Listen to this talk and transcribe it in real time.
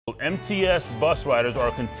MTS bus riders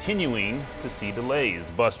are continuing to see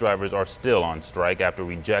delays. Bus drivers are still on strike after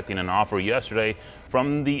rejecting an offer yesterday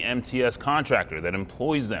from the MTS contractor that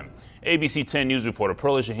employs them. ABC 10 News reporter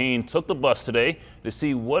Perla Shaheen took the bus today to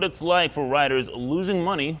see what it's like for riders losing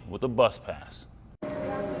money with a bus pass.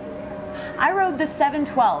 I rode the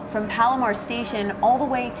 712 from Palomar Station all the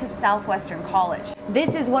way to Southwestern College.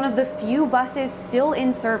 This is one of the few buses still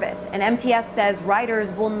in service, and MTS says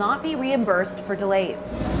riders will not be reimbursed for delays.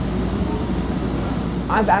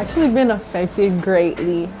 I've actually been affected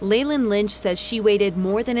greatly. Leyland Lynch says she waited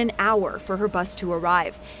more than an hour for her bus to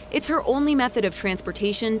arrive. It's her only method of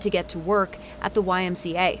transportation to get to work at the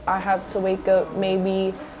YMCA. I have to wake up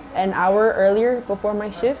maybe an hour earlier before my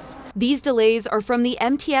shift. These delays are from the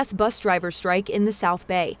MTS bus driver strike in the South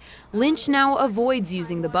Bay. Lynch now avoids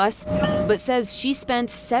using the bus, but says she spent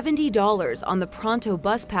 $70 on the Pronto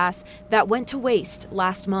bus pass that went to waste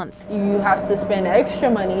last month. You have to spend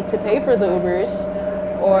extra money to pay for the Ubers,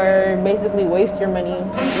 or basically waste your money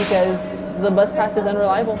because the bus pass is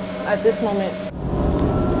unreliable at this moment.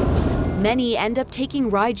 Many end up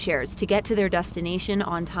taking ride shares to get to their destination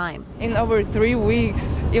on time. In over 3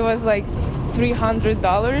 weeks, it was like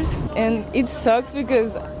 $300, and it sucks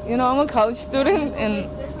because, I'm a college student and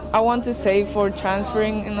I want to save for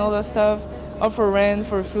transferring and all that stuff, or for rent,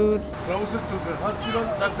 for food. Closer to the hospital,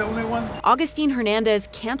 that's the only one. Augustine Hernandez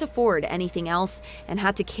can't afford anything else and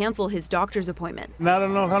had to cancel his doctor's appointment. And I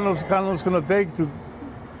don't know how long it's going to take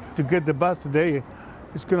to get the bus today.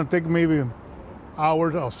 It's going to take maybe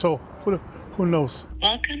hours or so. Who knows?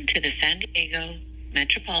 Welcome to the San Diego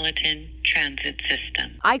Metropolitan Transit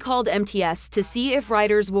System. I called MTS to see if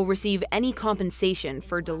riders will receive any compensation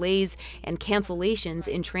for delays and cancellations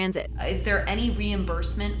in transit. Is there any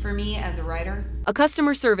reimbursement for me as a rider? A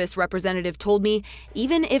customer service representative told me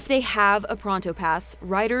even if they have a Pronto pass,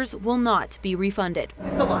 riders will not be refunded.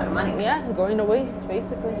 It's a lot of money. Yeah, going to waste,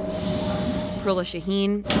 basically. Perla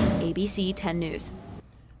Shaheen, ABC 10 News.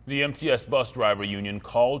 The MTS bus driver union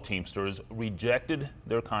called Teamsters rejected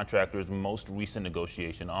their contractor's most recent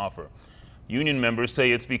negotiation offer. Union members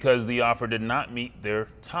say it's because the offer did not meet their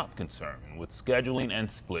top concern with scheduling and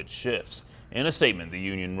split shifts. In a statement, the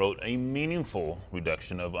union wrote a meaningful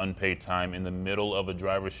reduction of unpaid time in the middle of a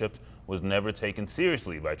driver's shift was never taken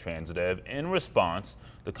seriously by Transdev. In response,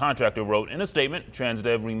 the contractor wrote in a statement,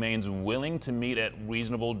 Transdev remains willing to meet at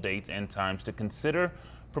reasonable dates and times to consider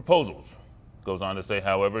proposals. Goes on to say,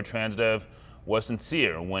 however, Transdev was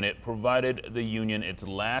sincere when it provided the union its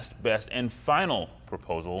last, best, and final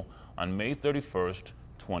proposal on May 31st,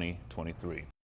 2023.